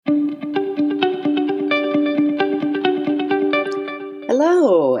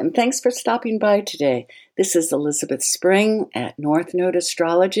and thanks for stopping by today. This is Elizabeth Spring at North Node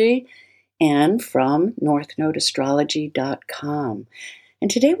Astrology and from northnodeastrology.com.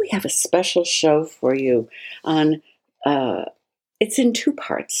 And today we have a special show for you on, it's in two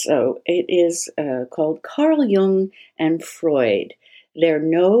parts. So it is called Carl Jung and Freud, Their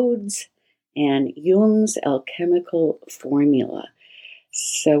Nodes and Jung's Alchemical Formula.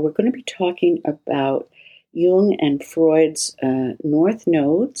 So we're going to be talking about Jung and Freud's north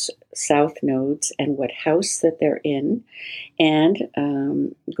nodes, south nodes, and what house that they're in. And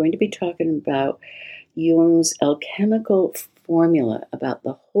I'm going to be talking about Jung's alchemical formula, about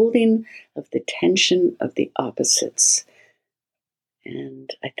the holding of the tension of the opposites.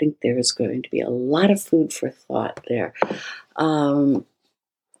 And I think there is going to be a lot of food for thought there. And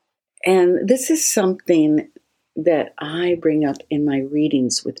this is something that I bring up in my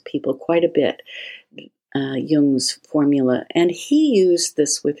readings with people quite a bit. Jung's formula, and he used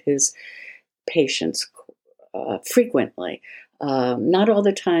this with his patients frequently. Not all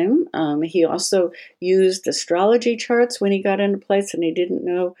the time. He also used astrology charts when he got into place and he didn't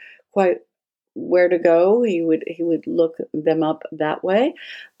know quite where to go. He would look them up that way.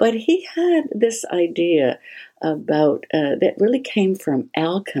 But he had this idea about that really came from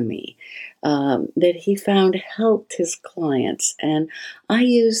alchemy, that he found helped his clients. And I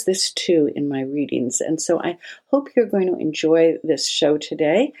use this too in my readings. And so I hope you're going to enjoy this show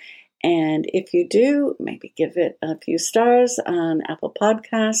today. And if you do, maybe give it a few stars on Apple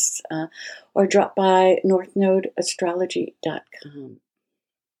Podcasts or drop by northnodeastrology.com.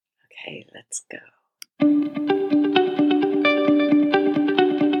 Okay, let's go.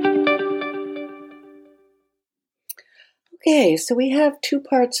 Okay, so we have two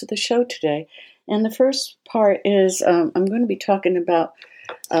parts of the show today. And the first part is I'm going to be talking about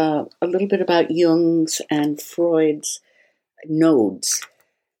a little bit about Jung's and Freud's nodes.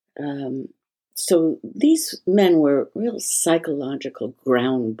 So these men were real psychological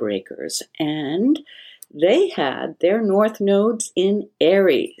groundbreakers, and they had their north nodes in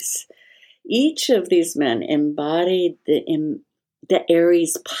Aries. Each of these men embodied the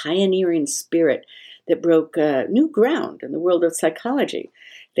Aries pioneering spirit that broke new ground in the world of psychology.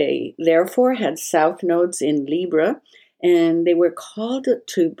 They therefore had south nodes in Libra, and they were called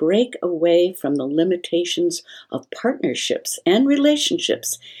to break away from the limitations of partnerships and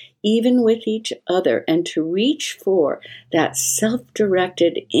relationships, even with each other, and to reach for that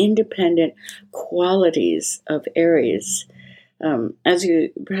self-directed, independent qualities of Aries. As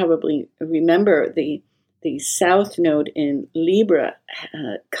you probably remember, the South Node in Libra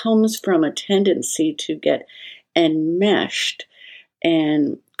comes from a tendency to get enmeshed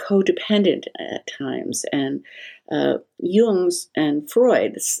and codependent at times. And Jung's and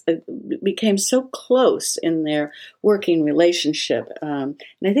Freud's became so close in their working relationship. And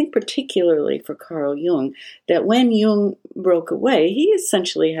I think particularly for Carl Jung, that when Jung broke away, he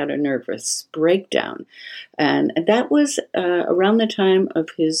essentially had a nervous breakdown. And that was around the time of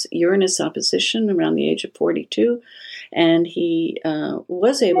his Uranus opposition, around the age of 42. And he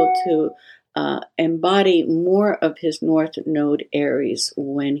was able to embody more of his North Node Aries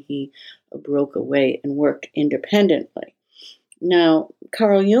when he broke away and worked independently. Now,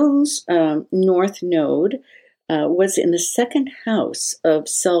 Carl Jung's North Node was in the second house of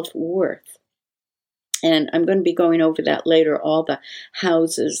self-worth. And I'm going to be going over that later, all the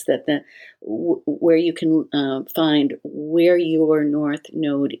houses that where you can find where your North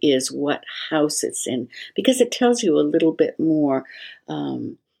Node is, what house it's in, because it tells you a little bit more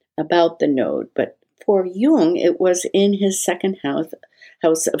about the node. But for Jung, it was in his second house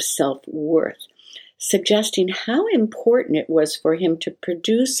of self-worth, suggesting how important it was for him to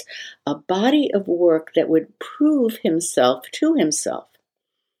produce a body of work that would prove himself to himself.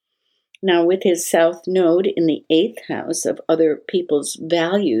 Now, with his South Node in the 8th house of other people's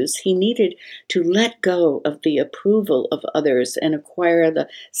values, he needed to let go of the approval of others and acquire the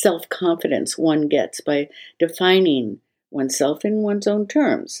self-confidence one gets by defining oneself in one's own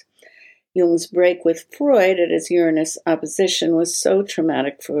terms. Jung's break with Freud at his Uranus opposition was so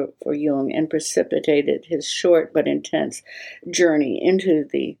traumatic for Jung and precipitated his short but intense journey into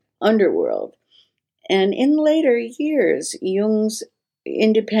the underworld. And in later years, Jung's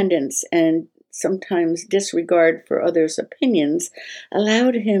independence and sometimes disregard for others' opinions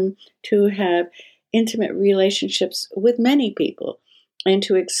allowed him to have intimate relationships with many people and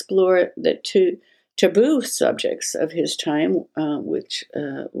to explore the two taboo subjects of his time, which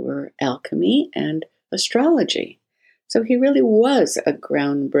were alchemy and astrology. So he really was a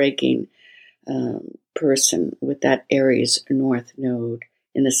groundbreaking person with that Aries North Node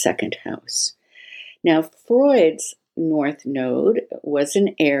in the second house. Now, Freud's North Node was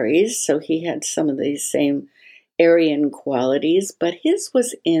in Aries, so he had some of these same Aryan qualities, but his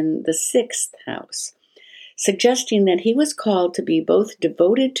was in the 6th house, suggesting that he was called to be both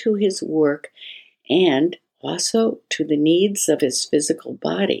devoted to his work and also to the needs of his physical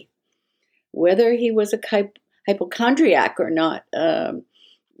body. Whether he was a hypochondriac or not,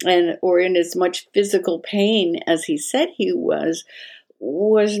 or in as much physical pain as he said he was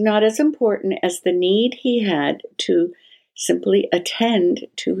not as important as the need he had to simply attend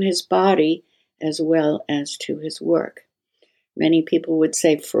to his body as well as to his work. Many people would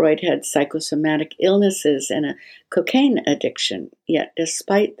say Freud had psychosomatic illnesses and a cocaine addiction, yet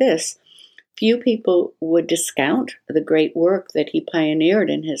despite this, few people would discount the great work that he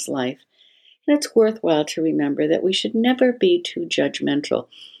pioneered in his life. And it's worthwhile to remember that we should never be too judgmental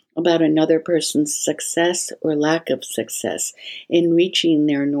about another person's success or lack of success in reaching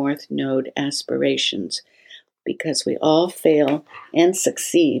their North Node aspirations, because we all fail and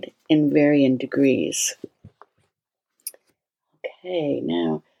succeed in varying degrees. Okay,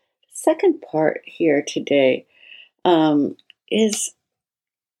 now, the second part here today is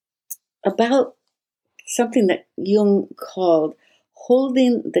about something that Jung called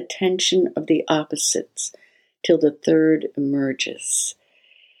holding the tension of the opposites till the third emerges.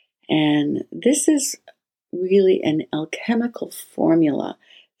 And this is really an alchemical formula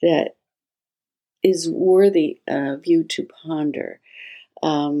that is worthy of you to ponder.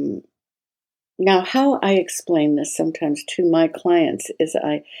 Now, how I explain this sometimes to my clients is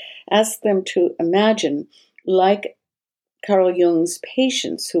I ask them to imagine, like Carl Jung's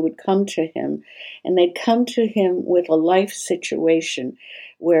patients who would come to him, and they'd come to him with a life situation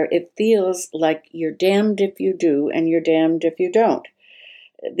where it feels like you're damned if you do and you're damned if you don't.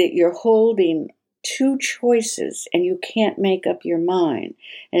 That you're holding two choices and you can't make up your mind.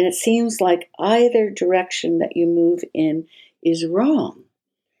 And it seems like either direction that you move in is wrong.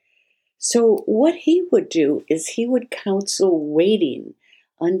 So what he would do is he would counsel waiting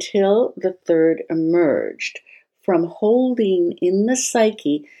until the third emerged, from holding in the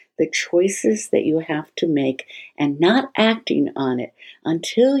psyche the choices that you have to make and not acting on it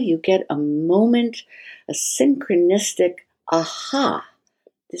until you get a moment, a synchronistic aha.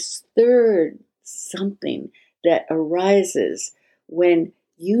 This third something that arises when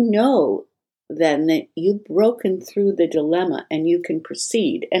you know then that you've broken through the dilemma and you can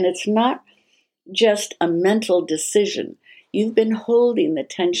proceed. And it's not just a mental decision. You've been holding the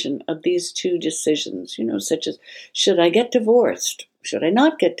tension of these two decisions, such as, should I get divorced? Should I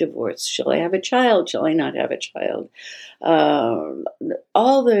not get divorced? Shall I have a child? Shall I not have a child?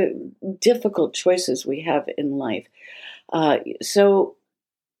 All the difficult choices we have in life. So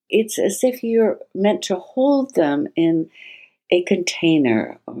it's as if you're meant to hold them in a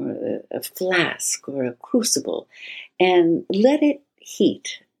container or a flask or a crucible and let it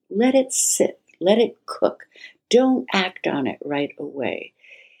heat, let it sit, let it cook. Don't act on it right away.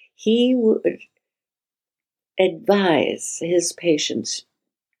 He would advise his patients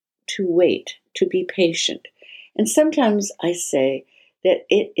to wait, to be patient. And sometimes I say that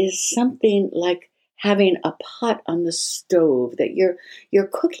it is something like having a pot on the stove, that you're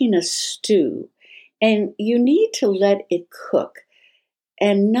cooking a stew, and you need to let it cook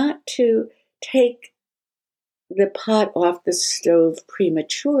and not to take the pot off the stove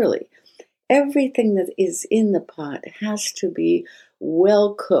prematurely. Everything that is in the pot has to be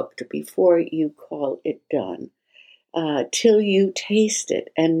well cooked before you call it done, till you taste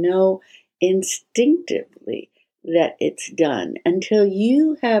it and know instinctively that it's done, until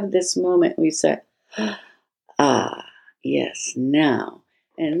you have this moment where you say, ah, yes, now.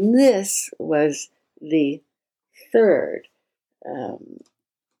 And this was the third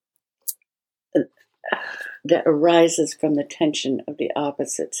that arises from the tension of the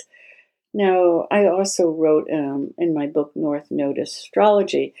opposites. Now, I also wrote in my book, North Node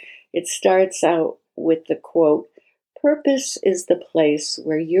Astrology, it starts out with the quote, "Purpose is the place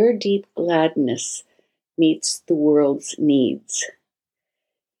where your deep gladness meets the world's needs."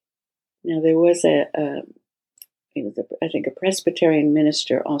 Now, there was I think a Presbyterian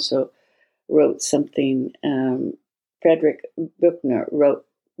minister also wrote something. Frederick Buechner wrote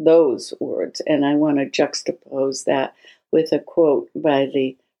those words, and I want to juxtapose that with a quote by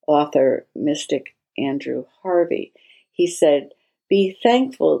the author, mystic Andrew Harvey. He said, "Be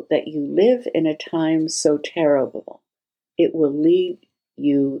thankful that you live in a time so terrible. It will lead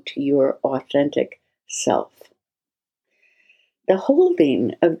you to your authentic self." The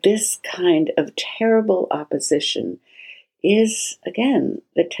holding of this kind of terrible opposition is, again,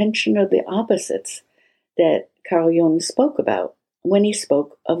 the tension of the opposites that Carl Jung spoke about when he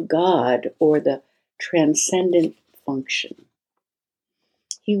spoke of God or the transcendent function.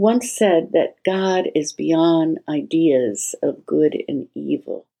 He once said that God is beyond ideas of good and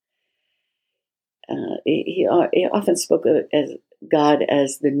evil. He often spoke of as God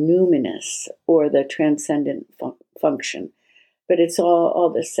as the numinous or the transcendent function, but it's all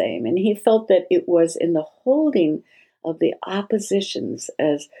the same. And he felt that it was in the holding of the oppositions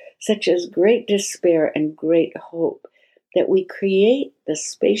such as great despair and great hope that we create the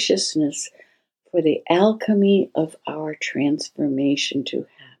spaciousness for the alchemy of our transformation to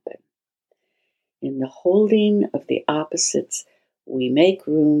happen. In the holding of the opposites, we make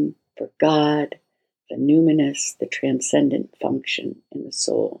room for God, the numinous, the transcendent function in the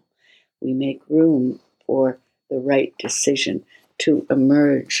soul. We make room for the right decision to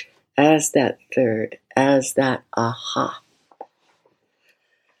emerge as that third, as that aha.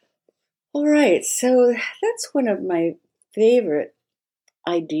 All right, so that's one of my favorite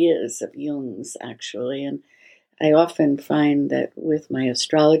ideas of Jung's, actually, and I often find that with my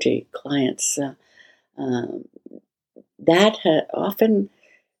astrology clients, that often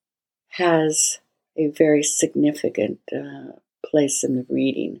has a very significant place in the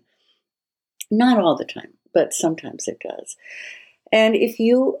reading. Not all the time, but sometimes it does. And if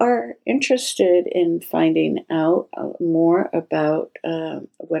you are interested in finding out more about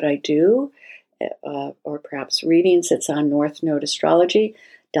what I do, or perhaps readings, it's on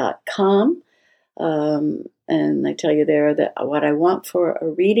northnodeastrology.com. And I tell you there that what I want for a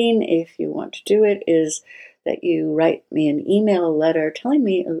reading, if you want to do it, is that you write me an email letter telling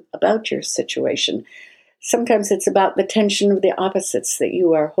me about your situation. Sometimes it's about the tension of the opposites that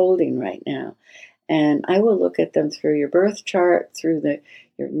you are holding right now. And I will look at them through your birth chart, through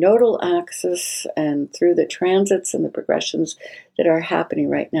your nodal axis, and through the transits and the progressions that are happening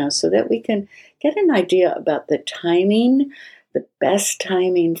right now, so that we can get an idea about the timing, the best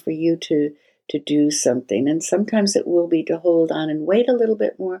timing for you to do something. And sometimes it will be to hold on and wait a little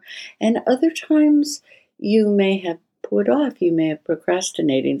bit more. And other times you may have put off, you may have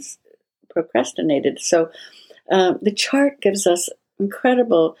procrastinated. So the chart gives us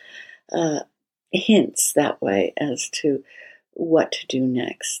incredible hints that way as to what to do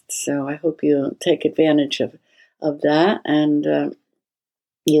next. So I hope you'll take advantage of that. And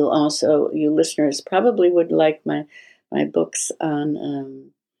you listeners probably would like my books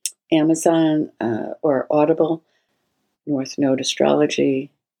on Amazon or Audible, North Node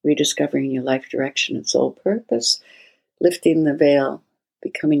Astrology, Rediscovering Your Life Direction and Soul Purpose, Lifting the Veil,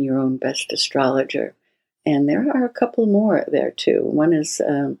 Becoming Your Own Best Astrologer. And there are a couple more there too. One is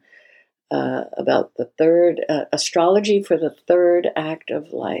about the third, astrology for the third act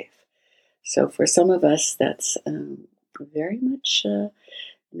of life. So for some of us, that's very much an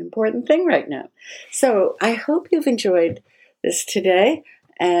important thing right now. So I hope you've enjoyed this today.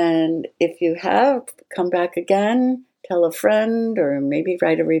 And if you have, come back again, tell a friend, or maybe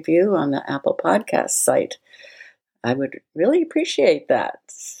write a review on the Apple Podcast site. I would really appreciate that.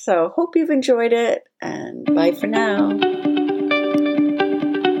 So hope you've enjoyed it, and bye for now.